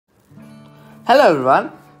Hello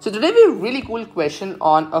everyone. So today we have a really cool question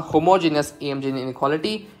on a homogeneous AMGM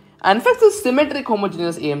inequality, and in fact a symmetric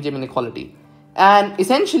homogeneous AMGM inequality. And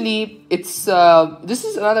essentially it's this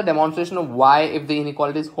is another demonstration of why if the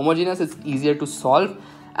inequality is homogeneous it's easier to solve,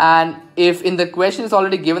 and if in the question is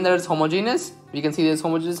already given that it's homogeneous, we can see that it's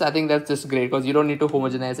homogeneous. I think that's just great because you don't need to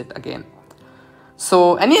homogenize it again.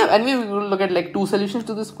 So and we will look at like two solutions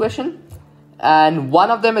to this question. And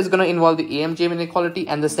one of them is going to involve the AMGM inequality,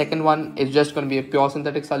 and the second one is just going to be a pure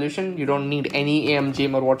synthetic solution. You don't need any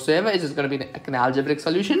AMGM or whatsoever. It's just going to be an algebraic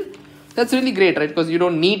solution. That's really great, right? Because you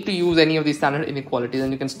don't need to use any of these standard inequalities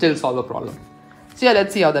and you can still solve a problem. So yeah,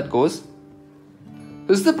 let's see how that goes.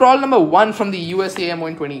 This is the problem number 1 from the USAMO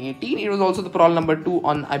in 2018. It was also the problem number 2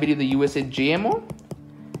 on, I believe, the JMO.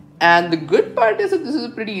 And the good part is that this is a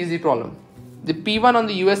pretty easy problem. The P1 on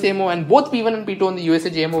the USAMO and both P1 and P2 on the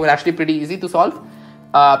JMO were actually pretty easy to solve.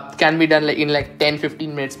 Can be done in 10-15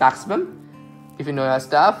 minutes maximum if you know your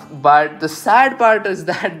stuff. But the sad part is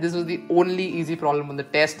that this was the only easy problem on the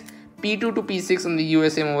test. P2 to P6 on the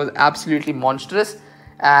USAMO was absolutely monstrous.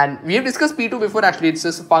 And we have discussed P2 before actually. It's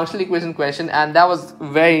just a functional equation question, and that was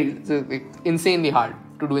very insanely hard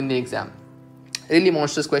to do in the exam. Really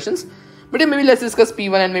monstrous questions. But yeah, maybe let's discuss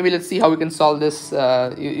P1 and maybe let's see how we can solve this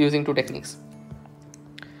using two techniques.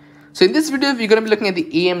 So in this video, we're going to be looking at the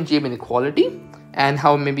AMGM inequality and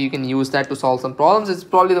how maybe you can use that to solve some problems. It's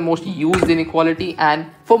probably the most used inequality, and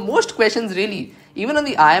for most questions really, even on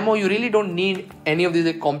the IMO, you really don't need any of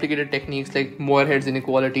these complicated techniques like Moorhead's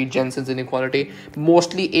inequality, Jensen's inequality.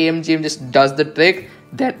 Mostly AMGM just does the trick.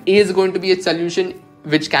 That is going to be a solution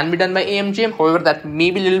which can be done by AMGM. However, that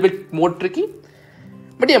may be a little bit more tricky.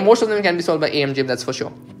 But yeah, most of them can be solved by AMGM, that's for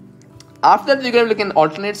sure. After that, we're going to look at an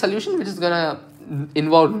alternate solution, which is going to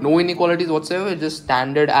involve no inequalities whatsoever, just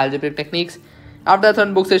standard algebraic techniques. After that,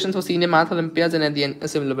 run book sessions for senior math Olympiads, and at the end, a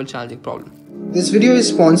simulable challenging problem. This video is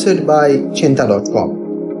sponsored by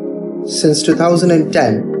Cheenta.com. Since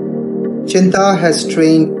 2010, Cheenta has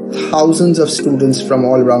trained thousands of students from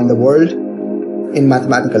all around the world in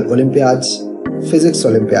mathematical Olympiads, physics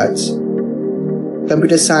Olympiads,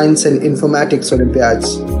 computer science and informatics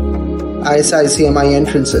Olympiads, ISI CMI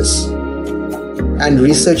entrances, and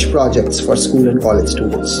research projects for school and college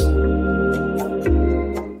students.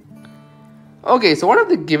 Okay, so what have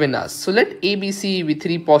they given us? So let ABC be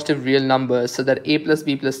 3 positive real numbers so that A plus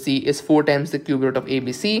B plus C is 4 times the cube root of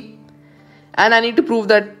ABC. And I need to prove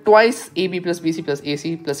that twice AB plus BC plus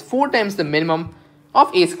AC plus 4 times the minimum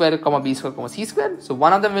of A square, B square, C square. So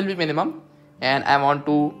one of them will be minimum, and I want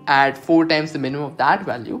to add 4 times the minimum of that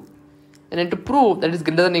value. And then to prove that it's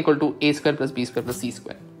greater than or equal to A square plus B square plus C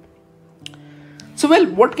square. So well,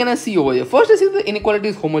 what can I see over here? First, I see the inequality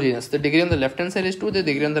is homogeneous. The degree on the left hand side is 2, the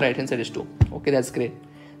degree on the right hand side is 2. Okay, that's great.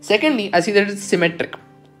 Secondly, I see that it's symmetric,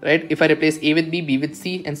 right? If I replace A with B, B with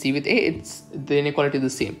C, and C with A, the inequality is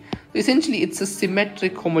the same. So essentially, it's a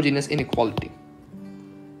symmetric homogeneous inequality.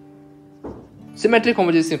 Symmetric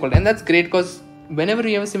homogeneous inequality, and that's great because whenever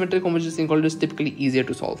you have a symmetric homogeneous inequality, it's typically easier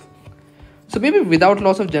to solve. So maybe without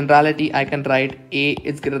loss of generality, I can write A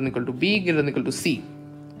is greater than or equal to B, greater than or equal to C.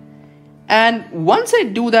 And once I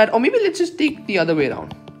do that, or maybe let's just take the other way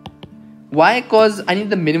around. Why? Because I need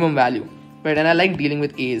the minimum value, right? And I like dealing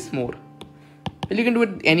with A's more. Well, you can do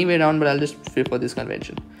it any way around, but I'll just prefer this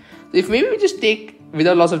convention. So if maybe we just take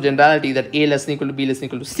without loss of generality that A less than or equal to B less than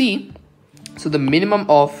or equal to C. So the minimum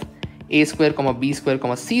of A square, B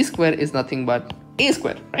square, C square is nothing but A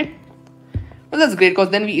square, right? Well, that's great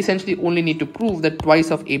because then we essentially only need to prove that twice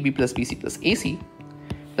of AB plus BC plus AC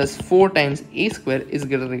plus 4 times A square is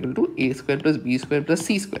greater than or equal to A square plus B square plus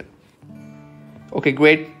C square. Okay,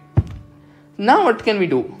 great. Now what can we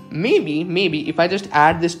do? Maybe if I just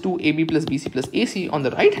add this to AB plus BC plus AC on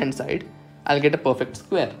the right hand side, I'll get a perfect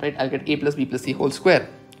square, right? I'll get A plus B plus C whole square.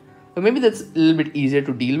 So maybe that's a little bit easier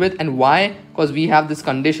to deal with. And why? Because we have this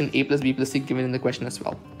condition A plus B plus C given in the question as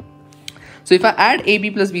well. So if I add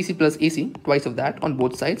AB plus BC plus AC, twice of that on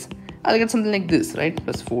both sides, I'll get something like this, right?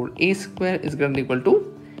 Plus 4A square is greater than or equal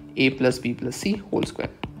to A plus B plus C whole square.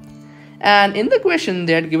 And in the question,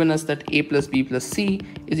 they had given us that A plus B plus C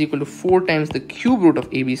is equal to 4 times the cube root of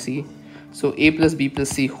ABC. So A plus B plus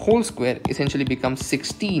C whole square essentially becomes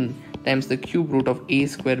 16 times the cube root of A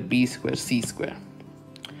square, B square, C square.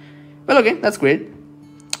 Well, okay, that's great.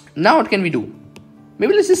 Now what can we do?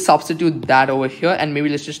 Maybe let's just substitute that over here, and maybe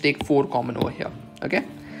let's just take 4 common over here. Okay,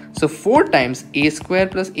 so 4 times A square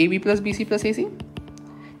plus AB plus BC plus AC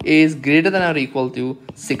is greater than or equal to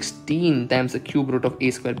 16 times the cube root of A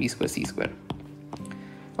square, B square, C square.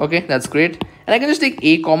 Okay, that's great. And I can just take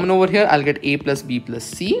A common over here. I'll get A plus B plus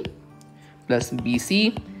C plus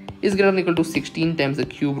BC is greater than or equal to 16 times the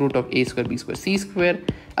cube root of a square b square c square.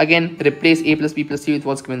 Again, replace a plus b plus c with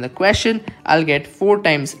what's given in the question. I'll get 4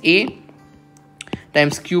 times a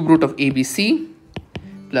times cube root of abc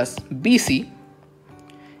plus bc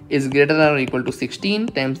is greater than or equal to 16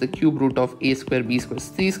 times the cube root of a square b square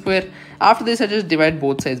c square. After this, I just divide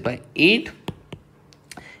both sides by 8,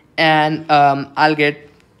 and I'll get,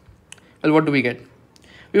 well, what do we get?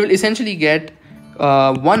 We will essentially get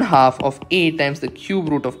 1/2 of a times the cube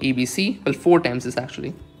root of abc. Well, 4 times this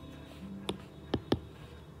actually,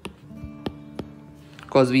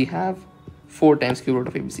 because we have 4 times cube root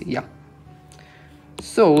of abc. Yeah,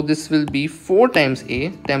 so this will be 4 times a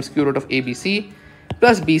times cube root of abc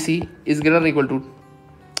plus bc is greater than or equal to,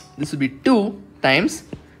 this will be 2 times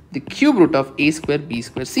the cube root of a square b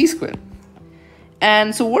square c square.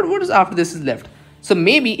 And so what is after this is left? So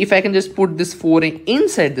maybe if I can just put this 4a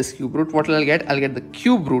inside this cube root, what will I get? I'll get the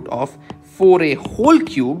cube root of 4a whole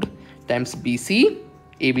cubed times bc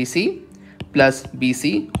abc plus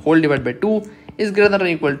bc whole divided by 2 is greater than or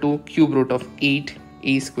equal to cube root of 8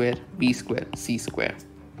 a square b square c square.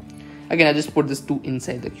 Again, I just put this 2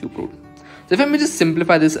 inside the cube root. So if I may just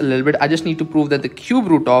simplify this a little bit, I just need to prove that the cube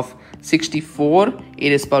root of 64 a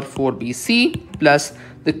raised to power 4 bc plus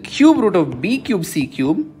the cube root of b cube c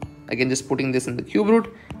cube, again just putting this in the cube root,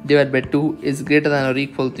 divided by 2 is greater than or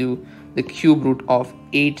equal to the cube root of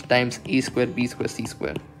 8 times a square b square c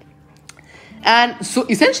square. And so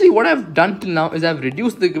essentially what I've done till now is I've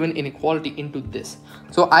reduced the given inequality into this.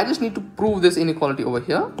 So I just need to prove this inequality over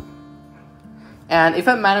here. And if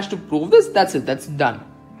I manage to prove this, that's it, that's done.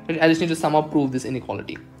 I just need to somehow prove this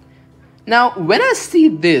inequality. Now, when I see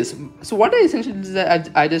this, so what I essentially did is that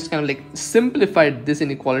I just kind of like simplified this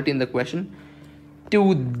inequality in the question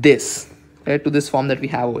to this, right, to this form that we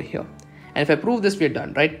have over here. And if I prove this, we're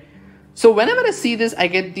done, right? So whenever I see this, I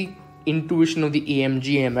get the intuition of the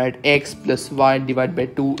AMGM, right? X plus y divided by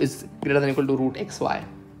 2 is greater than or equal to root xy,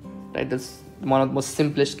 right? That's one of the most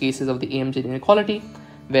simplest cases of the AMGM inequality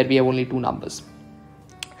where we have only 2 numbers.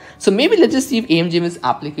 So maybe let's just see if AMGM is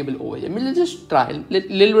applicable over here. I mean, let's just try a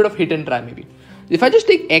little bit of hit and try maybe. If I just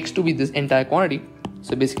take x to be this entire quantity,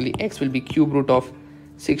 so basically x will be cube root of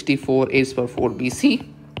 64 a raised to power 4 bc.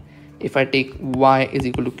 If I take y is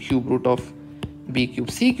equal to cube root of b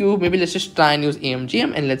cube c cube, maybe let's just try and use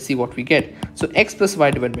AMGM and let's see what we get. So x plus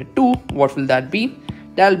y divided by 2, what will that be?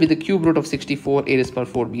 That will be the cube root of 64 a raised to power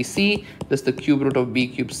 4 bc plus the cube root of b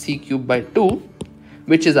cube c cube by 2,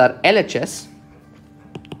 which is our LHS.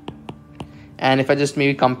 And if I just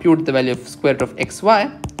maybe compute the value of square root of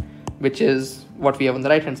xy, which is what we have on the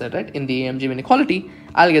right hand side, right, in the AMGM inequality,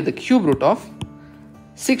 I'll get the cube root of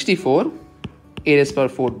 64 a raised to power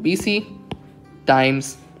 4 bc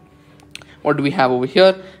times, what do we have over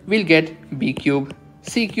here? We'll get b cube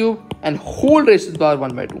c cube and whole raised to the power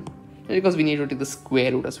 1 by 2, because we need to take the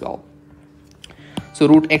square root as well. So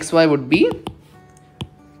root xy would be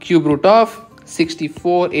cube root of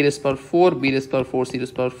 64 a raised to power 4 b raised to power 4 c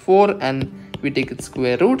raised to power 4, and we take its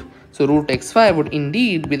square root. So root xy would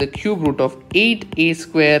indeed be the cube root of 8a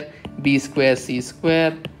square b square c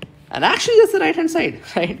square, and actually that's the right hand side,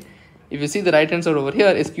 right? If you see the right hand side over here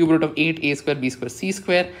is cube root of 8a square b square c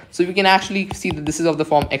square. So we can actually see that this is of the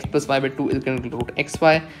form x plus y by 2 is equal to root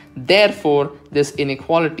xy. Therefore, this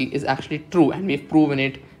inequality is actually true, and we've proven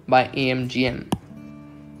it by AMGM.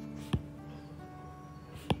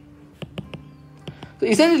 So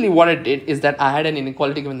essentially what I did is that I had an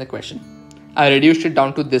inequality given the question. I reduced it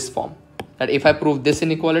down to this form, that if I prove this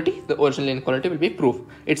inequality, the original inequality will be proved.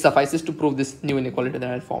 It suffices to prove this new inequality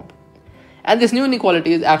that I formed. And this new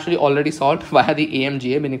inequality is actually already solved via the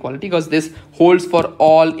AMGM inequality, because this holds for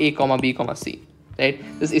all a comma b comma c, right?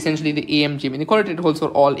 This is essentially the AMGM inequality. It holds for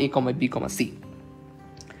all a comma b comma c.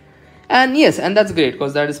 And yes, and that's great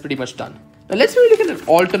because that is pretty much done. Now let's look at an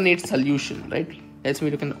alternate solution, right? Let's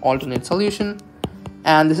look at an alternate solution.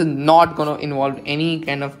 And this is not going to involve any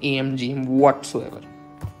kind of AMGM whatsoever,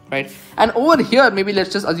 right? And over here, maybe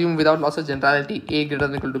let's just assume without loss of generality, a greater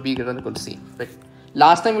than or equal to b greater than or equal to c, right?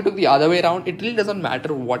 Last time we took the other way around. It really doesn't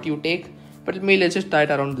matter what you take, but maybe let's just try it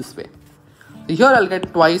around this way. So here I'll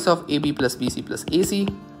get twice of ab plus bc plus ac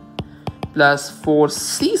plus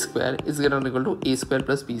 4c square is greater than or equal to a square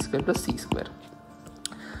plus b square plus c square.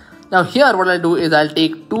 Now here what I'll do is I'll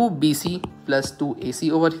take 2bc plus 2ac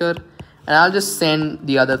over here, and I'll just send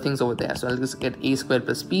the other things over there. So I'll just get a square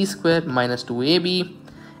plus b square minus 2ab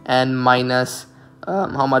and minus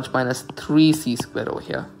how much? Minus 3c square over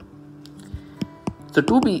here. So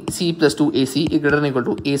 2bc plus 2ac is greater than or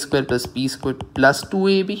equal to a square plus b square plus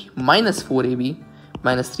 2ab minus 4ab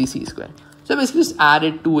minus 3c square. So basically just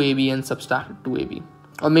added 2ab and subtracted 2ab,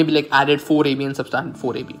 or maybe like added 4ab and subtracted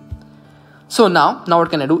 4ab. So now what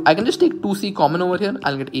can I do? I can just take 2c common over here.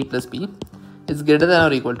 I'll get a plus b is greater than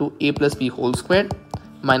or equal to a plus b whole squared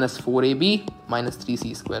minus 4ab minus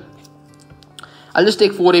 3c squared. I'll just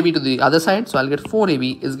take 4ab to the other side. So I'll get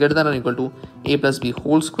 4ab is greater than or equal to a plus b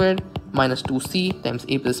whole squared minus 2c times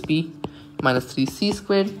a plus b minus 3c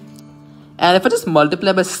squared. And if I just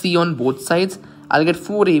multiply by c on both sides, I'll get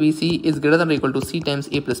 4abc is greater than or equal to c times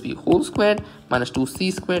a plus b whole squared minus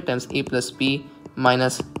 2c squared times a plus b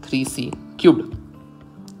minus 3c cubed.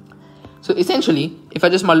 So essentially, if I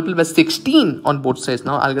just multiply by 16 on both sides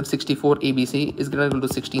now, I'll get 64abc is greater than or equal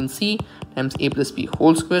to 16c times a plus b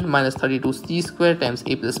whole squared minus 32c squared times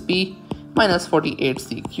a plus b minus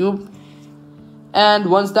 48c cubed.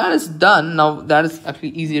 And once that is done, now that is actually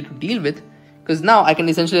easier to deal with, because now I can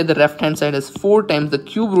essentially at the left hand side as 4 times the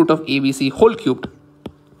cube root of abc whole cubed.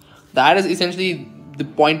 That is essentially the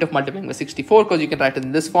point of multiplying by 64, because you can write it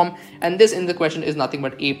in this form, and this in the question is nothing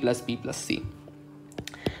but a plus b plus c.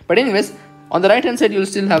 But anyways, on the right hand side you'll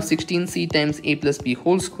still have 16c times a plus b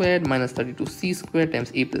whole squared minus 32c squared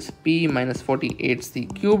times a plus b minus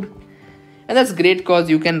 48c cubed. And that's great because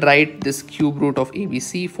you can write this cube root of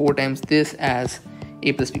abc 4 times this as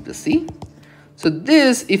a plus b plus c. So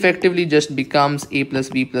this effectively just becomes a plus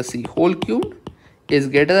b plus c whole cubed is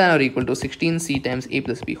greater than or equal to 16c times a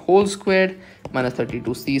plus b whole squared minus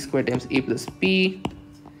 32c squared times a plus b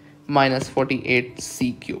minus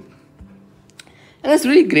 48c cubed. And that's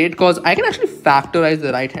really great because I can actually factorize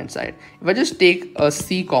the right hand side. If I just take a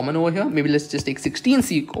c common over here, maybe let's just take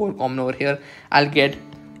 16c common over here, I'll get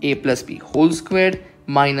a plus b whole squared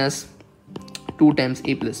minus 2 times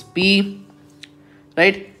a plus b,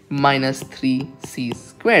 right, minus 3c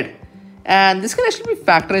squared. And this can actually be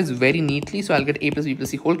factorized very neatly. So I'll get a plus b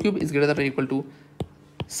plus c whole cube is greater than or equal to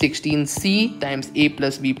 16c times a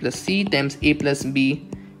plus b plus c times a plus b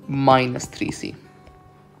minus 3c.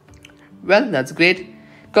 Well, that's great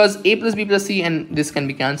because a plus b plus c and this can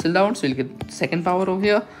be cancelled out. So you'll get second power over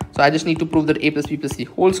here. So I just need to prove that a plus b plus c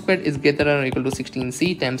whole squared is greater than or equal to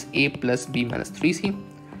 16c times a plus b minus 3c.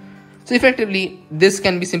 So effectively, this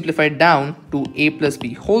can be simplified down to a plus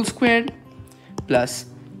b whole squared plus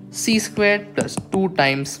c squared plus 2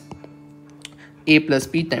 times a plus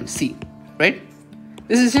b times c, right?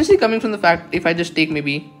 This is essentially coming from the fact if I just take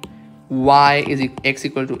maybe y is x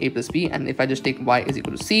equal to a plus b, and if I just take y is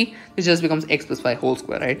equal to c, this just becomes x plus y whole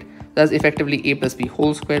square, right? That's effectively a plus b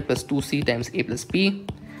whole square plus 2c times a plus b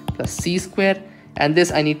plus c square, and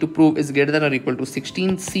this I need to prove is greater than or equal to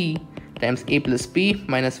 16c times a plus b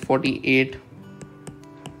minus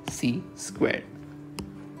 48c squared.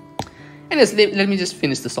 And yes, let me just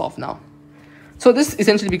finish this off now. So this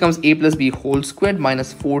essentially becomes a plus b whole squared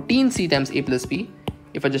minus 14c times a plus b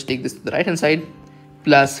if I just take this to the right hand side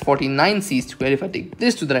plus 49c squared if I take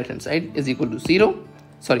this to the right hand side is equal to 0.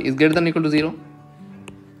 Sorry, is greater than or equal to 0.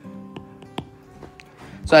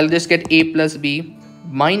 So I'll just get a plus b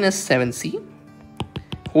minus 7c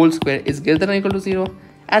whole square is greater than or equal to 0.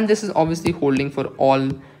 And this is obviously holding for all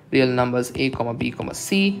real numbers a comma b comma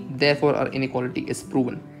c. Therefore, our inequality is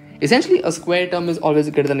proven. Essentially, a square term is always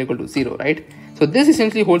greater than or equal to 0, right? So this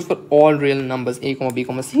essentially holds for all real numbers a comma b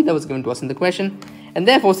comma c that was given to us in the question. And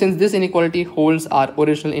therefore, since this inequality holds, our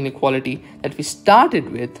original inequality that we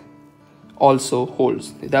started with also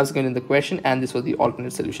holds. That was given in the question, and this was the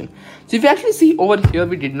alternate solution. So if you actually see over here,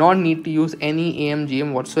 we did not need to use any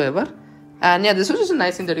AMGM whatsoever. And yeah, this was just a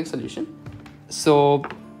nice synthetic solution. So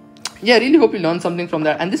yeah, I really hope you learned something from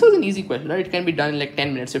that. And this was an easy question, right? It can be done in like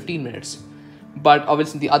 10 minutes, 15 minutes. But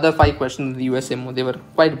obviously the other 5 questions in the USAMO, they were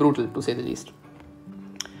quite brutal to say the least.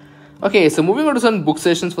 Okay, so moving on to some book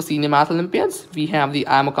sessions for senior math Olympiads. We have the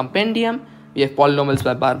IMO Compendium, we have Polynomials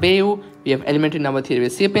by Barbeu, we have Elementary Number Theory by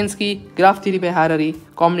Sierpinski, Graph Theory by Harari,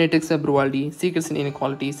 Combinatorics by Brualdi, Secrets in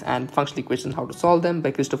Inequalities, and Functional Equations How to Solve Them by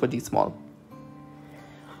Christopher D. Small.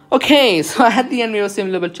 Okay, so at the end we were still a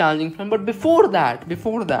little bit challenging, but before that,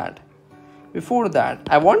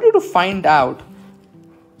 I want you to find out.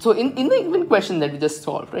 So in the even question that we just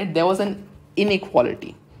solved, right, there was an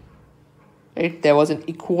inequality, right? There was an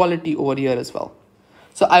equality over here as well.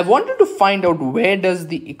 So I wanted to find out where does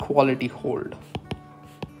the equality hold,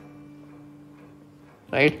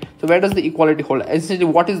 right? So where does the equality hold? Essentially,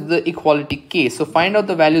 what is the equality case? So find out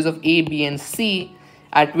the values of A, B, and C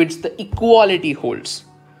at which the equality holds,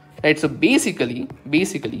 right? So basically,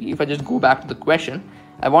 if I just go back to the question,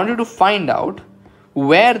 I wanted to find out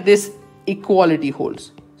where this equality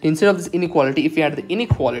holds. So instead of this inequality, if we had the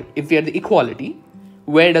equality,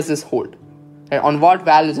 where does this hold? Right? On what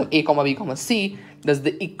values of A, comma B, comma C does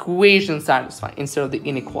the equation satisfy instead of the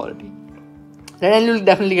inequality? Then you'll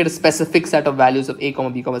definitely get a specific set of values of A, comma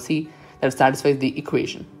B, comma C that satisfies the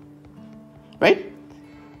equation. right?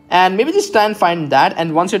 And maybe just try and find that,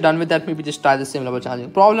 and once you're done with that, maybe just try the same level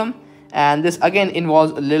challenging problem. And this again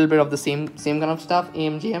involves a little bit of the same kind of stuff,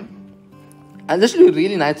 AMGM. And this will be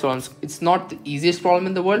really nice problems. It's not the easiest problem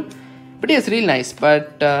in the world, but yeah, it's really nice.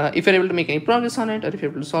 But if you're able to make any progress on it, or if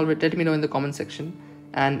you're able to solve it, let me know in the comment section.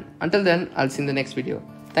 And until then, I'll see you in the next video.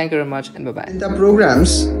 Thank you very much, and bye-bye. The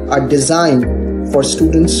programs are designed for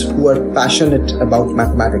students who are passionate about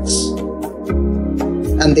mathematics.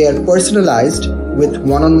 And they are personalized with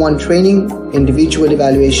one-on-one training, individual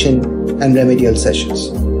evaluation, and remedial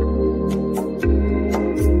sessions.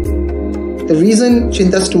 The reason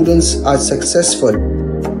Cheenta students are successful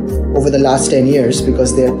over the last 10 years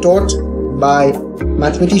because they are taught by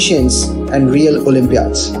mathematicians and real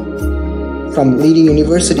Olympiads from leading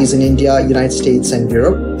universities in India, United States, and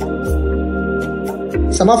Europe.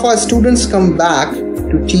 Some of our students come back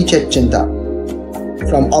to teach at Cheenta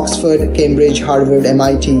from Oxford, Cambridge, Harvard,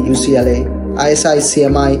 MIT, UCLA, ISI,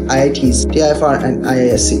 CMI, IITs, TIFR, and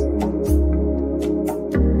IISc.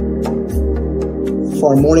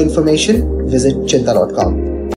 For more information, visit cheenta.com.